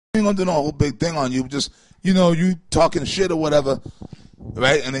ain't gonna do no whole big thing on you. Just, you talking shit or whatever,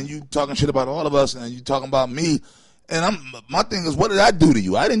 right? And then you talking shit about all of us, and then you talking about me. And my thing is, what did I do to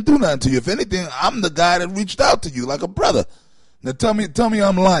you? I didn't do nothing to you. If anything, I'm the guy that reached out to you like a brother. Now tell me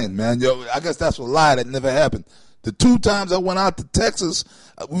I'm lying, man. Yo, I guess that's a lie that never happened. The 2 times I went out to Texas,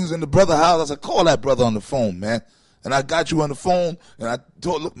 we was in the brother house. I said, call that brother on the phone, man. And I got you on the phone, and I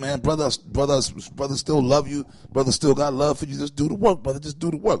told, look, man, brother still love you. Brother still got love for you. Just do the work, brother. Just do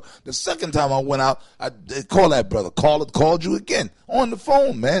the work. The second time I went out, they called that brother. Called you again on the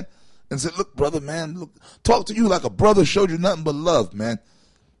phone, man. And said, look, brother, man, look, talk to you like a brother, showed you nothing but love, man.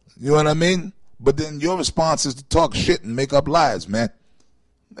 You know what I mean? But then your response is to talk shit and make up lies, man.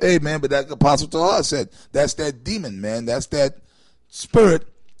 Hey, man, but that Apostle Tahar said, that's that demon, man. That's that spirit.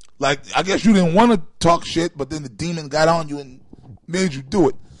 Like, I guess you didn't want to talk shit, but then the demon got on you and made you do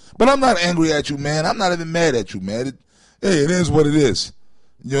it. But I'm not angry at you, man. I'm not even mad at you, man. It is what it is.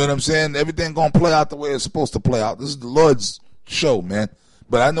 You know what I'm saying? Everything going to play out the way it's supposed to play out. This is the Lord's show, man.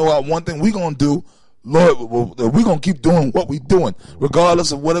 But I know one thing we going to do, Lord, we're going to keep doing what we doing,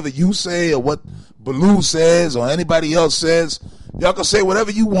 regardless of whatever you say or what Baloo says or anybody else says. Y'all can say whatever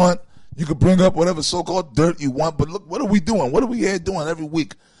you want. You can bring up whatever so-called dirt you want. But look, what are we doing? What are we here doing every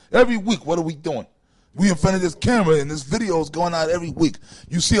week? Every week, what are we doing? We in front of this camera, and this video is going out every week.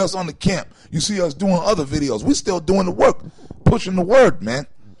 You see us on the camp. You see us doing other videos. We still doing the work, pushing the word, man.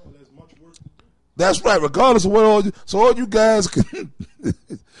 That's right. Regardless of what all you guys can,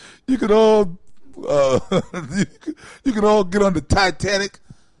 you could all, you could all get on the Titanic,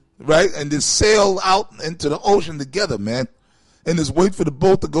 right, and just sail out into the ocean together, man, and just wait for the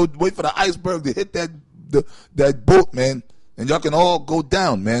boat to go, wait for the iceberg to hit that boat, man. And y'all can all go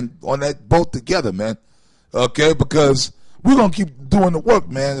down, man, on that boat together, man. Okay? Because we're going to keep doing the work,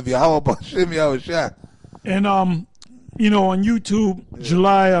 man. If you're how about shimmy, I was shot. And, on YouTube,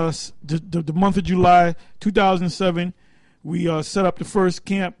 July, the month of July 2007, we set up the first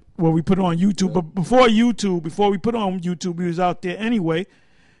camp where we put it on YouTube. Yeah. But before we put it on YouTube, we was out there anyway,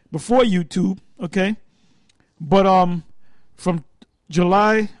 before YouTube, okay? But from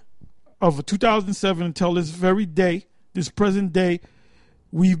July of 2007 until this very day, this present day,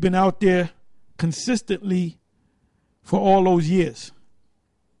 we've been out there consistently for all those years.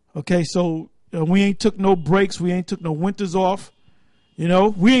 Okay, so we ain't took no breaks. We ain't took no winters off. We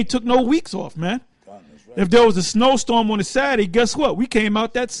ain't took no weeks off, man. God, right. If there was a snowstorm on a Saturday, guess what? We came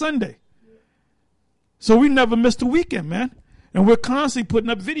out that Sunday. Yeah. So we never missed a weekend, man. And we're constantly putting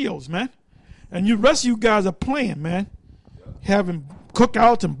up videos, man. And the rest of you guys are playing, man. Yeah. Having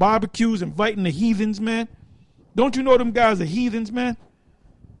cookouts and barbecues, inviting the heathens, man. Don't you know them guys are heathens, man?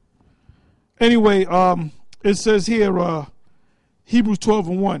 Anyway, it says here, Hebrews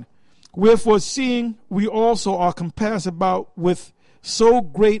 12:1. Wherefore, seeing we also are compassed about with so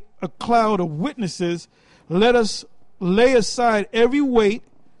great a cloud of witnesses, let us lay aside every weight,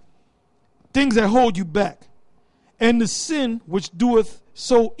 things that hold you back, and the sin which doeth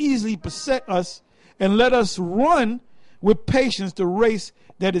so easily beset us, and let us run with patience the race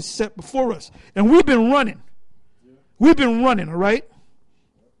that is set before us. And we've been running. We've been running, all right?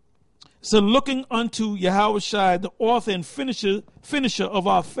 So looking unto Yahushua, the author and finisher of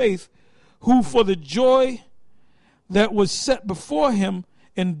our faith, who for the joy that was set before him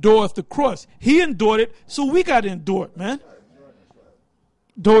endureth the cross. He endured it, so we got to endure it, man.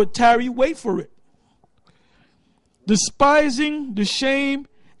 Though it tarry, wait for it. Despising the shame,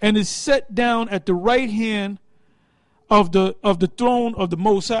 and is set down at the right hand of the throne of the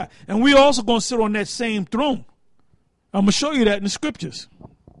Most High. And we also going to sit on that same throne. I'm going to show you that in the scriptures.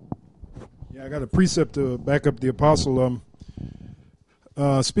 Yeah, I got a precept to back up the apostle.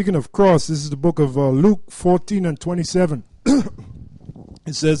 Speaking of cross, this is the book of Luke 14:27.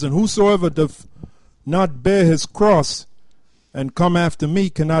 It says, and whosoever doth not bear his cross and come after me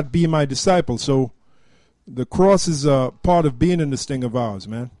cannot be my disciple. So the cross is a part of being in this thing of ours,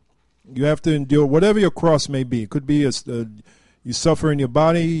 man. You have to endure whatever your cross may be. It could be you suffer in your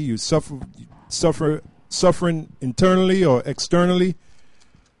body, you suffering internally or externally.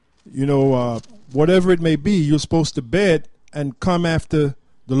 Whatever it may be, you're supposed to bear it and come after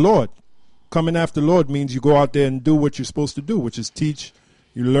the Lord. Coming after the Lord means you go out there and do what you're supposed to do, which is teach,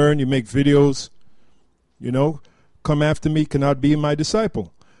 you learn, you make videos. Come after me cannot be my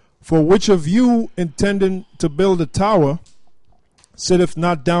disciple. For which of you intending to build a tower sitteth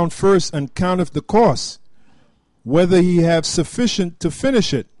not down first and counteth the cost, whether he have sufficient to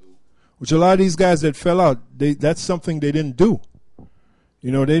finish it? Which a lot of these guys that fell out, that's something they didn't do. They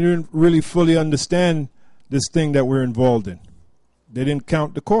didn't really fully understand this thing that we're involved in. They didn't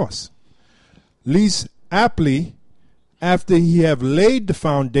count the cost. Least aptly after he have laid the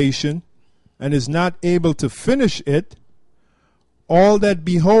foundation and is not able to finish it, all that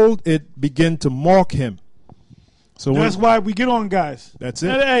behold it begin to mock him. So That's why we get on guys. That's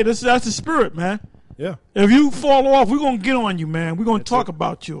it. Hey, that's the spirit, man. Yeah, If you fall off, we're going to get on you, man. We're going to talk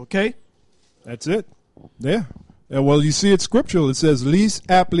about you, okay? that's it. Yeah. Well, you see it scriptural. It says, least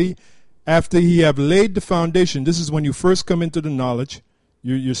aptly after he have laid the foundation. This is when you first come into the knowledge.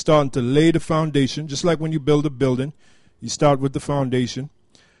 You're starting to lay the foundation, just like when you build a building. You start with the foundation.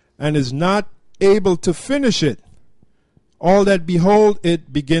 And is not able to finish it. All that behold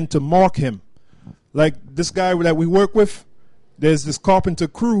it begin to mock him. Like this guy that we work with, there's this carpenter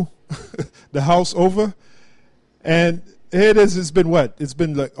crew, the house over. And here it is, it's been what? It's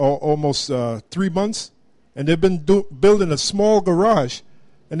been like almost 3 months. And they've been building a small garage.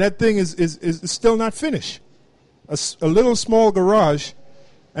 And that thing is still not finished. A little small garage,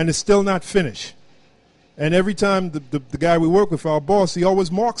 and it's still not finished. And every time the guy we work with, our boss, he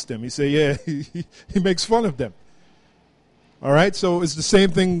always mocks them. He say, yeah, he makes fun of them. All right, so it's the same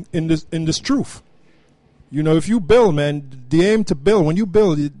thing in this truth. You know, if you build, man, the aim to build, when you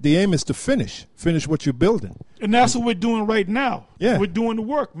build, the aim is to finish what you're building. And that's what we're doing right now. Yeah. We're doing the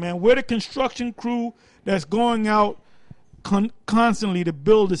work, man. We're the construction crew that's going out constantly to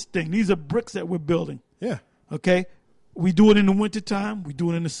build this thing. These are bricks that we're building, Yeah. okay? We do it in the wintertime. We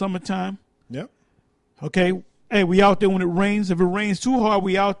do it in the summertime, Yep. okay? Hey, we out there when it rains. If it rains too hard,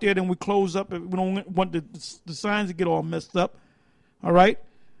 we out there, then we close up. We don't want the signs to get all messed up, all right?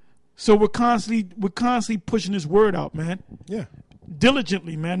 So we're constantly pushing this word out, man. Yeah.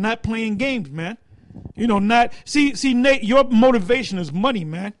 Diligently, man, not playing games, man. You know, not see Nate, your motivation is money,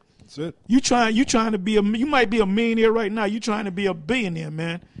 man. That's it. You trying to be you might be a millionaire right now. You trying to be a billionaire,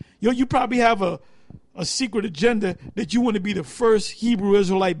 man. You probably have a secret agenda that you want to be the first Hebrew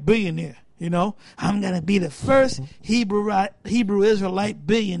Israelite billionaire. You know, I'm gonna be the first Hebrew Israelite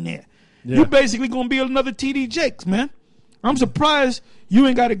billionaire. Yeah. You basically gonna be another TD Jakes, man. I'm surprised you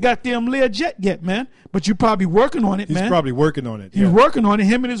ain't got a goddamn Learjet yet, man. But you're probably working on it, He's man. probably working on it. He's Yeah. working on it.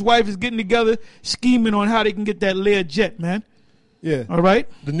 Him and his wife is getting together, scheming on how they can get that Learjet, man. Yeah. All right.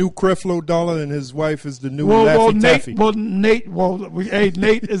 The new Creflo Dollar and his wife is the new Laffy Taffy.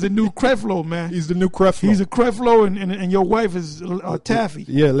 Nate is a new Creflo, man. He's the new Creflo. He's a Creflo, and your wife is Taffy.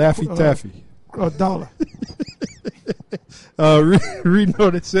 Yeah, Laffy Taffy. Dollar. Read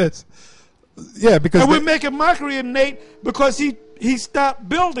what it says. Yeah, because And we're making mockery of Nate because he stopped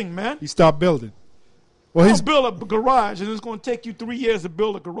building, man. he stopped building. Well, He's he's build a garage, and it's going to take you 3 years to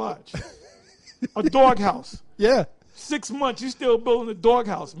build a garage. A doghouse. yeah, 6 months, you still building a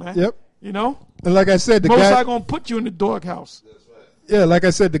doghouse, man. Yep. You know? and like I said, the Most guy. I going to put you in the doghouse. Yeah, like I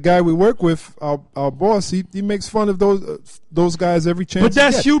said, the guy we work with, our boss, he makes fun of those guys every chance. But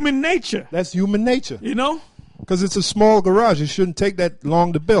that's he gets. human nature, That's human nature. you know? Because it's a small garage. It shouldn't take that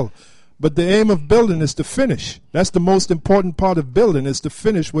long to build. But the aim of building is to finish. That's the most important part of building, is to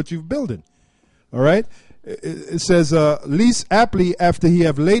finish what you're building. All right? It says, least aptly after he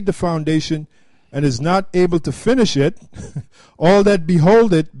have laid the foundation and is not able to finish it, all that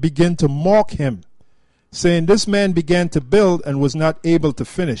behold it begin to mock him, saying, this man began to build and was not able to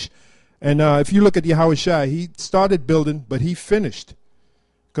finish. And if you look at Yahushua, he started building, but he finished.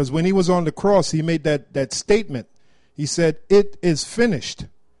 Because when he was on the cross, he made that statement. He said, it is finished.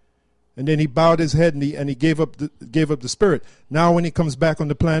 And then he bowed his head and he gave up the spirit. Now when he comes back on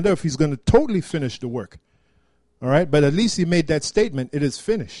the planet Earth, he's going to totally finish the work. All right? But at least he made that statement, it is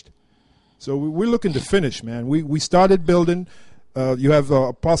finished. So we're looking to finish, man. We started building. You have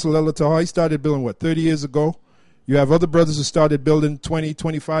Apostle Elatah, he started building, 30 years ago? You have other brothers who started building 20,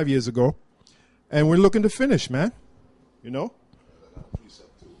 25 years ago. And we're looking to finish, man. You know?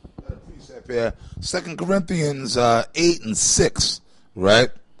 Precept here, 2 Corinthians 8 and 6, right?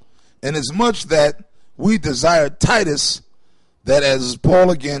 And as much that we desire Titus, that as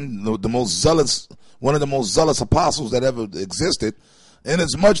Paul again, the most zealous, one of the most zealous apostles that ever existed, and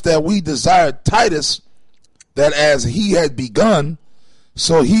as much that we desire Titus, that as he had begun,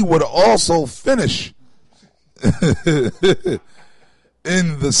 so he would also finish in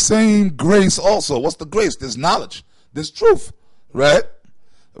the same grace also. What's the grace? This knowledge, this truth, right?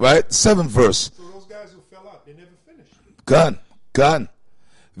 Right? 7th verse. So those guys who fell out, they never finished. Gun.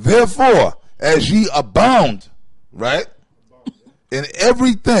 Therefore, as ye abound, right, in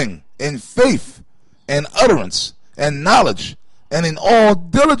everything, in faith, and utterance, and knowledge, and in all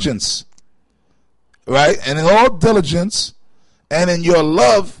diligence, right, and in all diligence, and in your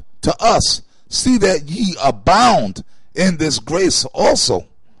love to us, see that ye abound in this grace also.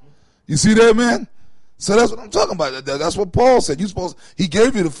 You see that, man? So that's what I'm talking about. That's what Paul said. He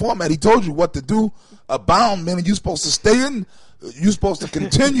gave you the format. He told you what to do. Abound, meaning you're supposed to stay in. You're supposed to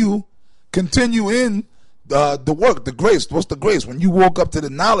continue in the work, the grace. What's the grace? When you woke up to the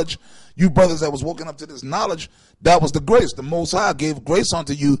knowledge, you brothers that was woken up to this knowledge, that was the grace. The Most High gave grace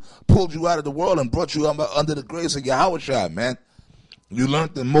unto you, pulled you out of the world, and brought you under the grace of Yahushua, man. You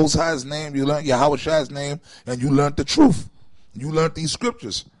learned the Most High's name, you learned Yahushua's name, and you learned the truth. You learned these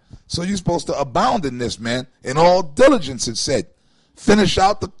scriptures. So you're supposed to abound in this, man. In all diligence, it said. Finish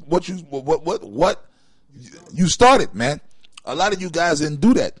out what you started, man. A lot of you guys didn't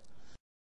do that.